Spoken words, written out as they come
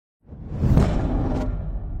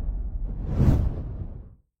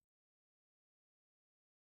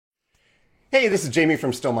Hey, this is Jamie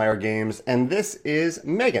from Stonemaier Games, and this is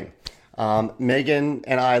Megan. Megan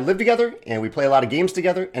and I live together, and we play a lot of games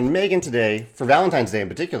together, and Megan today, for Valentine's Day in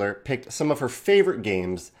particular, picked some of her favorite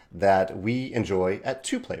games that we enjoy at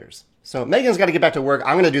two players. So Megan's got to get back to work.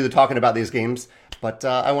 I'm going to do the talking about these games, but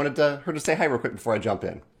I wanted her to say hi real quick before I jump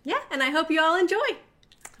in. Yeah, and I hope you all enjoy.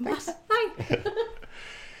 Thanks. Hi.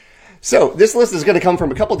 So this list is going to come from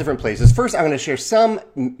a couple different places. First, I'm going to share some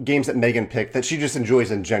games that Megan picked that she just enjoys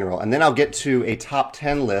in general. And then I'll get to a top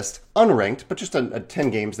 10 list, unranked, but just a 10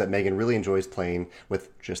 games that Megan really enjoys playing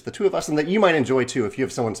with just the two of us and that you might enjoy too if you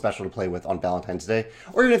have someone special to play with on Valentine's Day.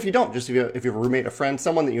 Or even if you don't, just if you have a roommate, a friend,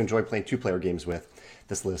 someone that you enjoy playing two-player games with,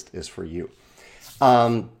 this list is for you.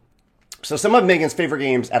 So some of Megan's favorite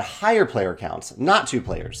games at higher player counts, not two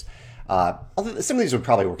players. Although some of these would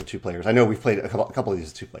probably work with two players. I know we've played a couple of these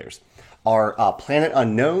as two players. Are Planet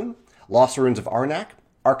Unknown, Lost Ruins of Arnak,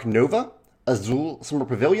 Ark Nova, Azul Summer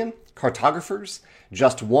Pavilion, Cartographers,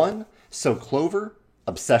 Just One, So Clover,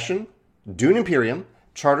 Obsession, Dune Imperium,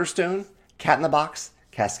 Charterstone, Cat in the Box,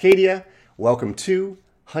 Cascadia, Welcome to,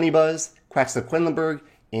 Honeybuzz, Quacks of Quedlinburg,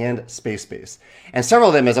 and Space Base. And several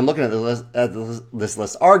of them, as I'm looking at this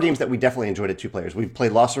list, are games that we definitely enjoyed at two players. We've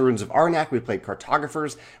played Lost Ruins of Arnak, we've played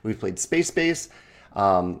Cartographers, we've played Space Base,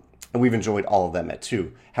 and we've enjoyed all of them at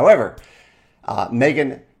two. However,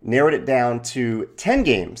 Megan narrowed it down to 10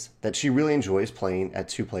 games that she really enjoys playing at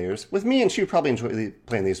two players with me, and she would probably enjoy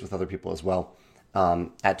playing these with other people as well,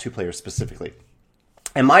 at two players specifically.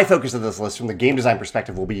 And my focus of this list from the game design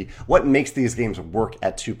perspective will be what makes these games work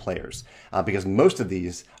at two players, because most of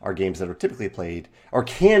these are games that are typically played or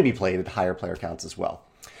can be played at higher player counts as well.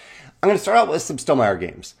 I'm going to start out with some Stonemaier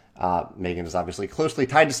games. Megan is obviously closely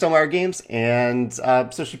tied to Stonemaier games, and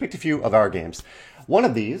so she picked a few of our games. One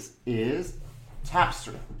of these is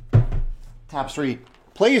Tapestry. Tapestry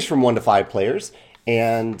plays from 1 to 5 players,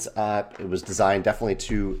 and it was designed definitely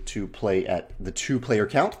to play at the 2-player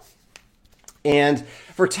count. And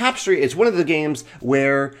for Tapestry, it's one of the games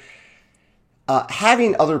where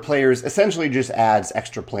having other players essentially just adds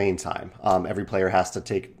extra playing time. Every player has to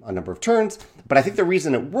take a number of turns, but I think the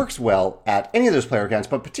reason it works well at any of those player counts,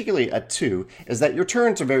 but particularly at 2, is that your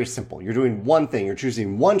turns are very simple. You're doing one thing, you're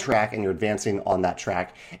choosing one track, and you're advancing on that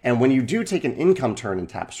track. And when you do take an income turn in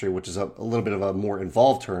Tapestry, which is a little bit of a more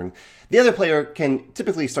involved turn, the other player can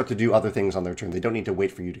typically start to do other things on their turn. They don't need to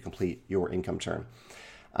wait for you to complete your income turn.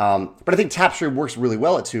 But I think Tapestry works really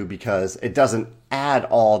well at 2 because it doesn't add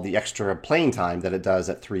all the extra playing time that it does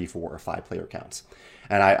at 3, 4, or 5 player counts.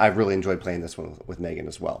 And I've really enjoyed playing this one with Megan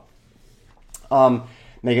as well.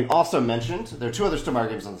 Megan also mentioned, there are 2 other Stonemaier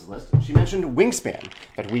games on this list. She mentioned Wingspan,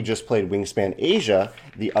 that we just played Wingspan Asia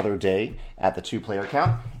the other day at the 2-player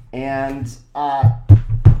count. And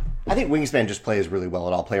I think Wingspan just plays really well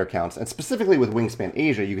at all player counts. And specifically with Wingspan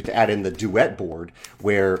Asia, you get to add in the duet board,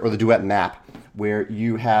 or the duet map, where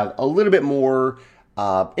you have a little bit more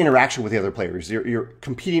interaction with the other players. You're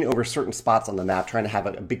competing over certain spots on the map, trying to have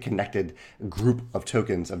a big connected group of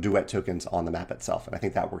tokens, of duet tokens on the map itself. And I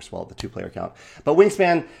think that works well at the 2-player count. But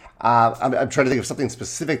Wingspan, I'm trying to think of something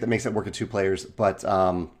specific that makes it work at 2 players, but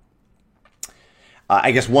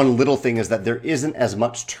I guess one little thing is that there isn't as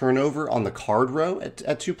much turnover on the card row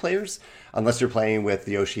at 2 players, unless you're playing with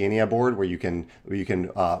the Oceania board where you can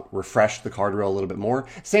refresh the card row a little bit more.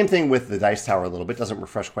 Same thing with the dice tower a little bit, doesn't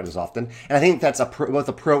refresh quite as often. And I think that's both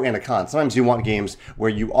a pro and a con. Sometimes you want games where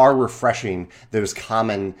you are refreshing those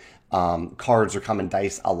common cards or common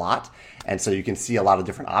dice a lot, and so you can see a lot of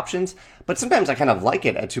different options. But sometimes I kind of like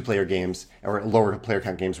it at 2-player games or lower player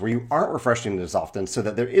count games where you aren't refreshing it as often, so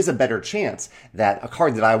that there is a better chance that a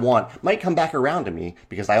card that I want might come back around to me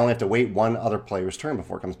because I only have to wait one other player's turn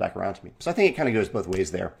before it comes back around to me. So I think it kind of goes both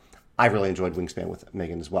ways there. I really enjoyed Wingspan with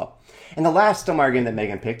Megan as well. And the last Stonemaier game that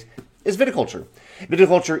Megan picked is Viticulture.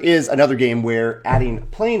 Viticulture is another game where adding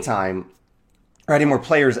playing time, or adding more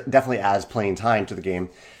players, definitely adds playing time to the game.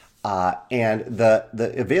 And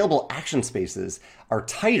the available action spaces are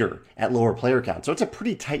tighter at lower player count. So it's a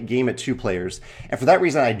pretty tight game at 2 players. And for that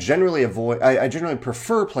reason, I generally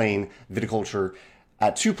prefer playing Viticulture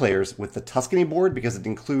at 2 players with the Tuscany board because it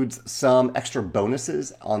includes some extra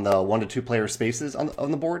bonuses on the 1 to 2 player spaces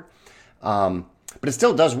on the board. But it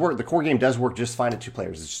still does work. The core game does work just fine at 2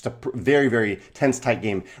 players. It's just a very, very tense, tight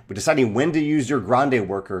game. But deciding when to use your Grande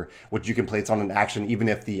worker, which you can place on an action, even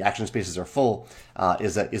if the action spaces are full,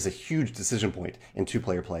 is a huge decision point in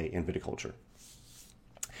 2-player play in Viticulture.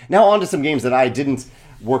 Now on to some games that I didn't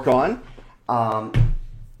work on.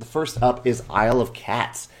 The first up is Isle of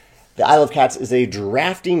Cats. The Isle of Cats is a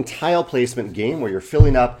drafting tile placement game where you're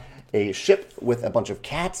filling up a ship with a bunch of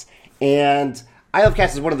cats, and Isle of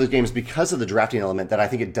Cats is one of those games because of the drafting element that I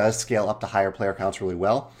think it does scale up to higher player counts really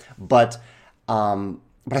well. But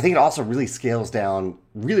I think it also really scales down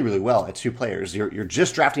really, really well at 2 players. You're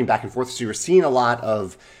just drafting back and forth, so you're seeing a lot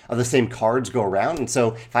of the same cards go around. And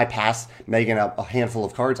so if I pass Megan a handful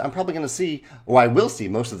of cards, I'm probably going to see, or I will see,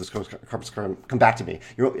 most of those cards come back to me.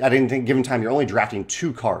 At any given time, you're only drafting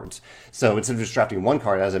 2 cards. So instead of just drafting 1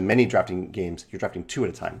 card, as in many drafting games, you're drafting 2 at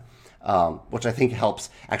a time, which I think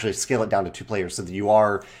helps actually scale it down to 2 players so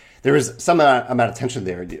that there is some amount of tension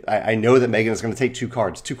there. I know that Megan is going to take 2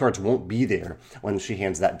 cards. 2 cards won't be there when she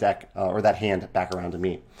hands that deck or that hand back around to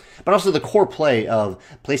me. But also the core play of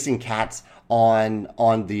placing cats on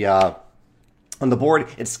the board,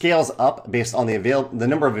 it scales up based on the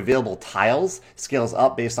number of available tiles scales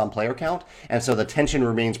up based on player count, and so the tension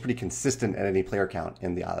remains pretty consistent at any player count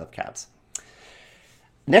in the Isle of Cats.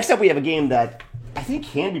 Next up, we have a game that I think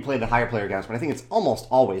can be played at higher player counts, but I think it's almost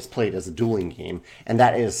always played as a dueling game, and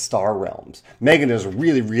that is Star Realms. Megan is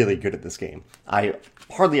really, really good at this game. I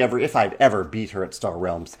hardly ever, if I've ever, beat her at Star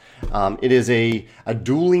Realms. It is a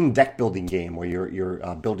dueling deck building game where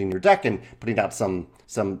you're building your deck and putting out some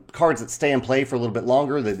cards that stay in play for a little bit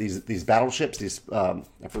longer. These battleships, I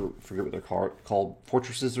forget what they're called,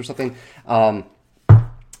 fortresses or something.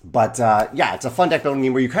 But it's a fun deck building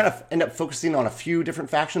game where you kind of end up focusing on a few different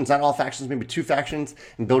factions, not all factions, maybe 2 factions,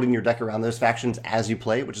 and building your deck around those factions as you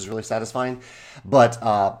play, which is really satisfying. But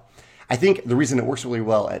I think the reason it works really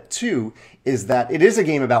well at 2 is that it is a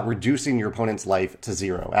game about reducing your opponent's life to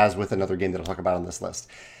 0, as with another game that I'll talk about on this list.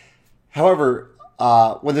 However,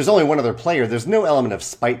 when there's only one other player, there's no element of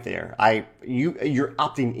spite there. You're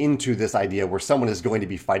opting into this idea where someone is going to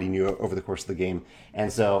be fighting you over the course of the game,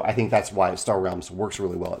 and so I think that's why Star Realms works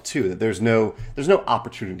really well at 2. That there's no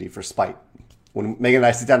opportunity for spite. When Megan and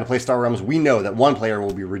I sit down to play Star Realms, we know that one player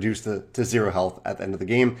will be reduced to 0 health at the end of the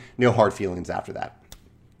game. No hard feelings after that.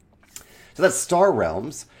 So that's Star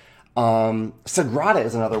Realms. Sagrada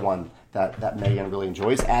is another one that Megan really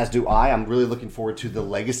enjoys, as do I. I'm really looking forward to the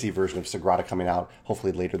Legacy version of Sagrada coming out,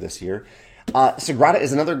 hopefully later this year. Sagrada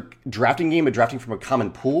is another drafting game, drafting from a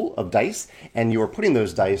common pool of dice, and you are putting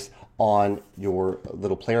those dice on your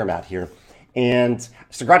little player mat here. And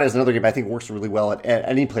Sagrada is another game I think works really well at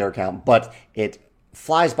any player count, but it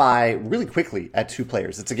flies by really quickly at 2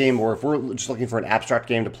 players. It's a game where if we're just looking for an abstract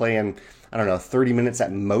game to play in, 30 minutes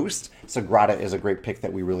at most, Sagrada is a great pick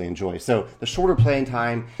that we really enjoy. So the shorter playing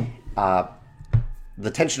time, the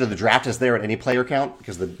tension of the draft is there at any player count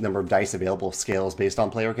because the number of dice available scales based on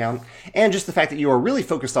player count, and just the fact that you are really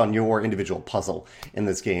focused on your individual puzzle in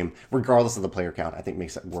this game, regardless of the player count, I think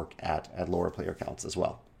makes it work at lower player counts as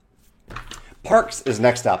well. Parks is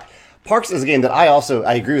next up. Parks is a game that I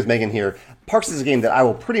agree with Megan here. Parks is a game that I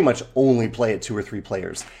will pretty much only play at 2 or 3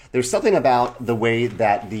 players. There's something about the way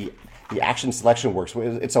that the action selection works.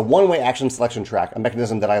 It's a one-way action selection track, a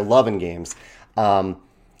mechanism that I love in games.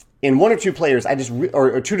 In 1 or 2 players,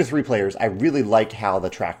 or 2 to 3 players, I really like how the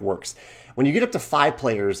track works. When you get up to 5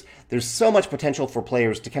 players, there's so much potential for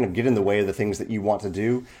players to kind of get in the way of the things that you want to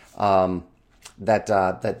do that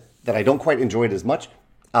I don't quite enjoy it as much.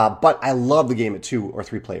 But I love the game at 2 or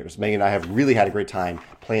 3 players. Megan and I have really had a great time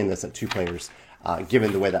playing this at 2 players,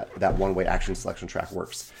 given the way that one-way action selection track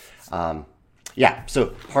works. So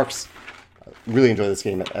Parks, really enjoy this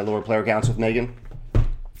game at lower player counts with Megan.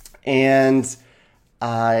 And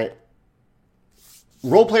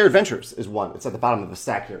Role Player Adventures is one. It's at the bottom of the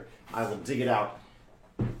stack here. I will dig it out.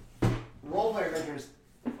 Role Player Adventures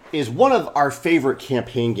is one of our favorite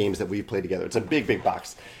campaign games that we play together. It's a big, big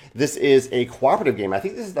box. This is a cooperative game. I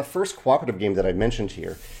think this is the first cooperative game that I mentioned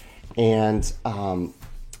here. And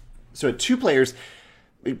so at 2 players,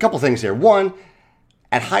 a couple things here. One,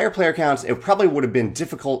 at higher player counts, it probably would have been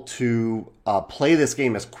difficult to play this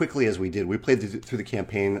game as quickly as we did. We played through the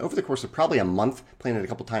campaign over the course of probably a month, playing it a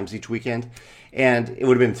couple times each weekend. And it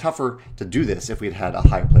would have been tougher to do this if we'd had a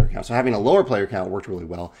higher player count. So having a lower player count worked really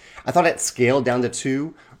well. I thought it scaled down to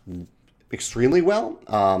 2 extremely well.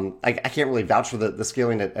 I can't really vouch for the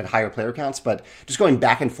scaling at higher player counts, but just going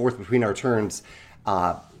back and forth between our turns,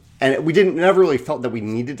 and we never really felt that we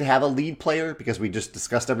needed to have a lead player because we just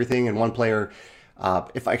discussed everything, and one player,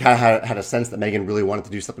 if I kind of had a sense that Megan really wanted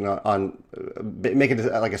to do something make it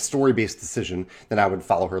like a story-based decision, then I would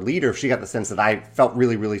follow her lead. Or if she got the sense that I felt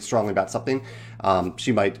really, really strongly about something,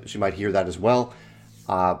 she might hear that as well.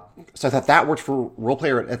 So I thought that worked for role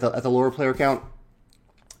player at the lower player count.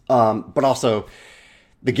 But also,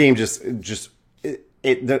 the game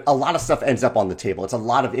a lot of stuff ends up on the table. It's a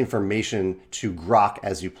lot of information to grok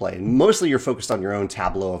as you play. And mostly you're focused on your own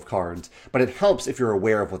tableau of cards, but it helps if you're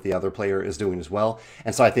aware of what the other player is doing as well.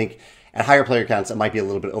 And so I think at higher player counts, it might be a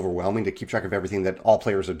little bit overwhelming to keep track of everything that all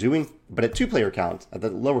players are doing. But at 2-player count, at the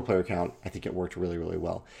lower player count, I think it worked really, really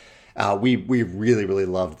well. We really, really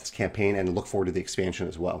loved this campaign and look forward to the expansion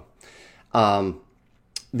as well.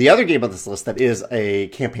 The other game on this list that is a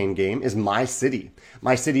campaign game is My City.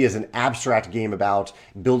 My City is an abstract game about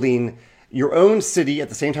building your own city at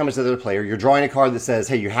the same time as the other player. You're drawing a card that says,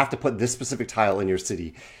 hey, you have to put this specific tile in your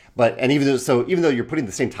city. Even though you're putting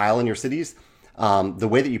the same tile in your cities, the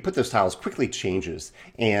way that you put those tiles quickly changes.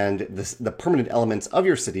 And the permanent elements of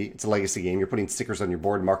your city, it's a legacy game, you're putting stickers on your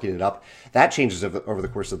board, marking it up. That changes over the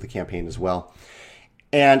course of the campaign as well.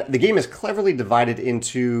 And the game is cleverly divided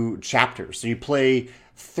into chapters. So you play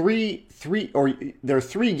there are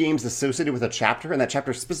 3 games associated with a chapter, and that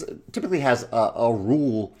chapter typically has a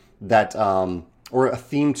rule that or a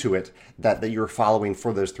theme to it that you're following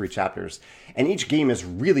for those 3 chapters. And each game is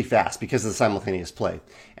really fast because of the simultaneous play.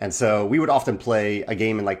 And so we would often play a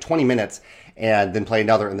game in like 20 minutes and then play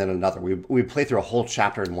another and then another. We'd play through a whole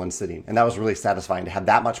chapter in one sitting. And that was really satisfying to have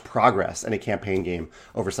that much progress in a campaign game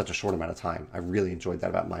over such a short amount of time. I really enjoyed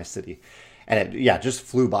that about My City. And it just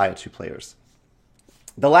flew by at 2 players.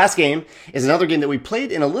 The last game is another game that we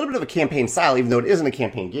played in a little bit of a campaign style, even though it isn't a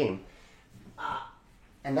campaign game.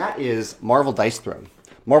 And that is Marvel Dice Throne.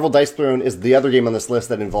 Marvel Dice Throne is the other game on this list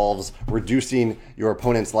that involves reducing your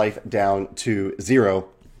opponent's life down to 0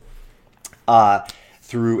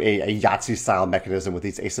 through a Yahtzee-style mechanism with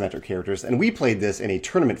these asymmetric characters. And we played this in a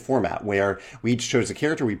tournament format where we each chose a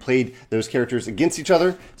character. We played those characters against each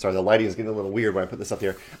other. Sorry, the lighting is getting a little weird when I put this up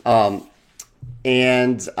here.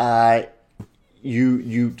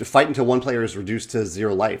 You fight until one player is reduced to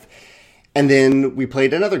 0 life. And then we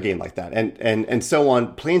played another game like that, and so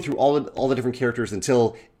on, playing through all the different characters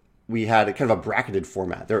until we had a kind of a bracketed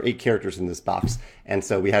format. There are 8 characters in this box, and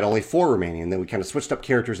so we had only 4 remaining, and then we kind of switched up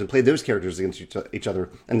characters and played those characters against each other,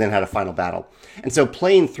 and then had a final battle. And so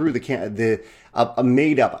playing through a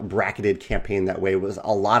made-up bracketed campaign that way was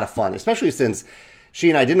a lot of fun, especially since she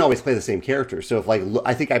and I didn't always play the same character. So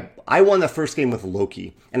I think I won the first game with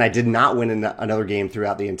Loki, and I did not win another game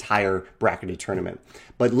throughout the entire bracketed tournament.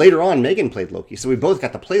 But later on, Megan played Loki, so we both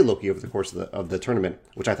got to play Loki over the course of the tournament,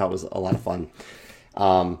 which I thought was a lot of fun.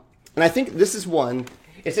 And I think this is one.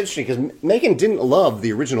 It's interesting because Megan didn't love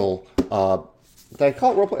the original. Did I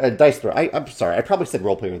call it Roleplayer? Dice Throne. I'm sorry, I probably said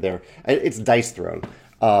Roleplayer there. It's Dice Throne.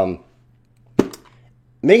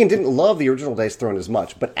 Megan didn't love the original Dice Throne as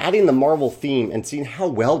much, but adding the Marvel theme and seeing how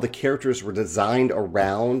well the characters were designed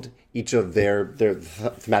around each of their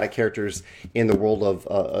thematic characters in the world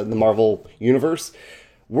of the Marvel universe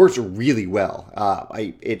worked really well.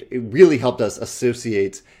 It really helped us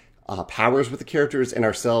associate powers with the characters and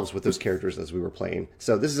ourselves with those characters as we were playing.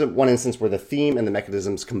 So this is one instance where the theme and the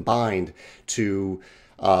mechanisms combined to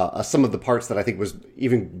some of the parts that I think was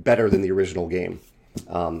even better than the original game.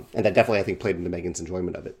 And that definitely, I think, played into Megan's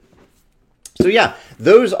enjoyment of it. So yeah,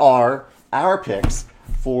 those are our picks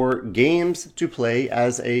for games to play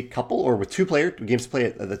as a couple or with 2-player, games to play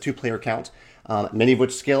at the 2-player count, many of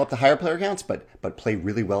which scale up to higher player counts, but play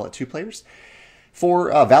really well at 2 players, for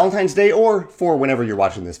Valentine's Day or for whenever you're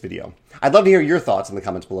watching this video. I'd love to hear your thoughts in the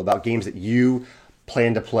comments below about games that you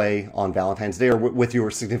plan to play on Valentine's Day or with your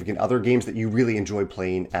significant other, games that you really enjoy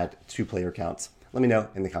playing at 2-player counts. Let me know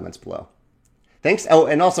in the comments below. Thanks. Oh,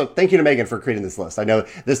 and also thank you to Megan for creating this list. I know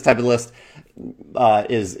this type of list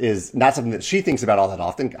is not something that she thinks about all that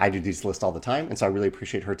often. I do these lists all the time, and so I really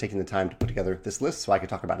appreciate her taking the time to put together this list so I could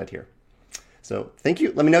talk about it here. So thank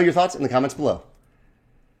you. Let me know your thoughts in the comments below.